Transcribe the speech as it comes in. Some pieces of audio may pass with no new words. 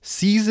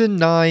Season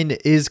 9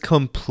 is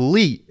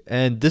complete,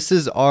 and this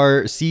is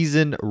our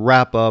season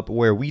wrap up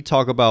where we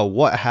talk about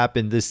what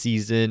happened this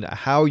season,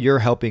 how you're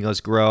helping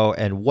us grow,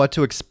 and what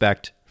to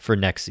expect for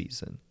next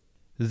season.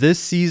 This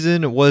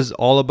season was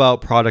all about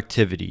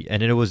productivity,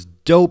 and it was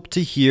dope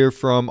to hear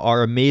from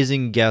our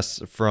amazing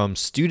guests from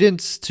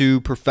students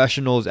to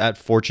professionals at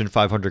Fortune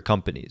 500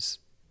 companies.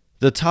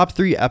 The top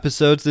 3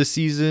 episodes this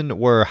season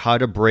were how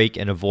to break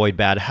and avoid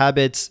bad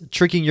habits,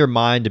 tricking your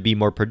mind to be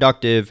more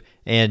productive,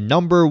 and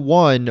number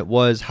 1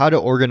 was how to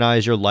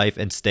organize your life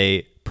and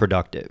stay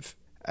productive.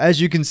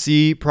 As you can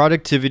see,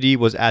 productivity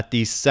was at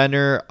the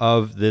center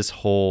of this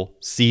whole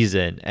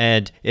season,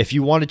 and if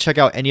you want to check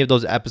out any of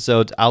those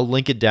episodes, I'll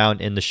link it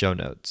down in the show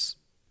notes.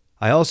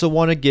 I also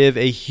want to give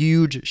a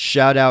huge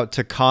shout out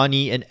to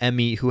Connie and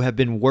Emmy, who have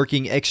been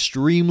working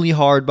extremely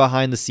hard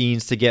behind the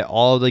scenes to get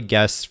all of the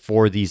guests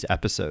for these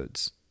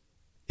episodes.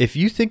 If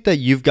you think that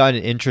you've got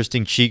an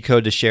interesting cheat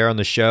code to share on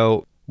the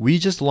show, we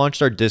just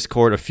launched our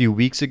Discord a few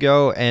weeks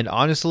ago, and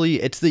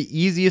honestly, it's the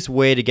easiest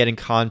way to get in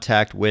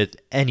contact with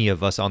any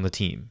of us on the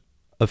team.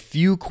 A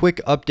few quick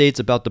updates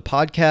about the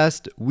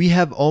podcast. We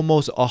have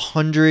almost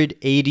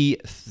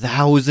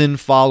 180,000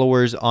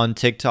 followers on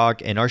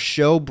TikTok, and our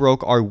show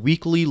broke our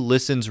weekly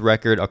listens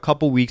record a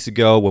couple weeks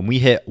ago when we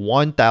hit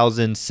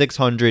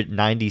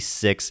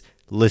 1,696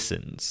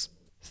 listens.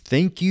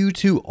 Thank you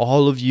to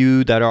all of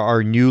you that are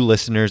our new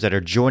listeners that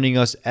are joining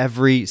us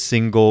every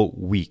single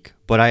week.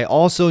 But I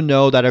also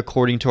know that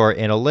according to our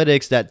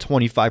analytics that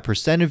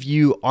 25% of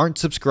you aren't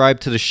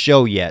subscribed to the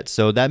show yet.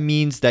 So that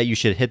means that you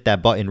should hit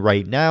that button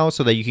right now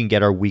so that you can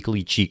get our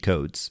weekly cheat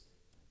codes.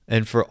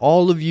 And for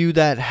all of you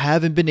that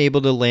haven't been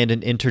able to land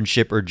an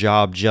internship or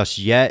job just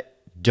yet,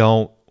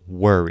 don't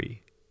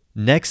worry.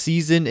 Next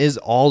season is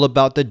all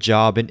about the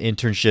job and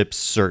internship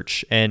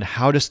search and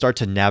how to start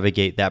to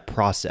navigate that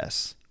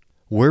process.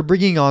 We're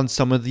bringing on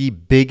some of the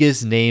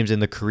biggest names in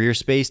the career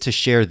space to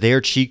share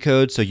their cheat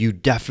codes, so you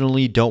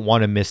definitely don't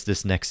want to miss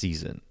this next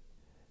season.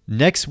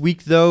 Next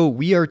week, though,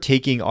 we are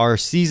taking our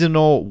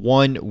seasonal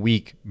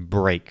 1-week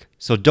break.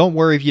 So don't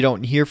worry if you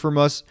don't hear from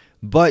us,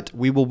 but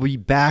we will be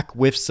back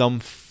with some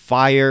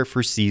fire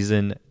for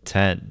season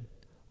 10.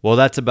 Well,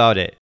 that's about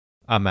it.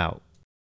 I'm out.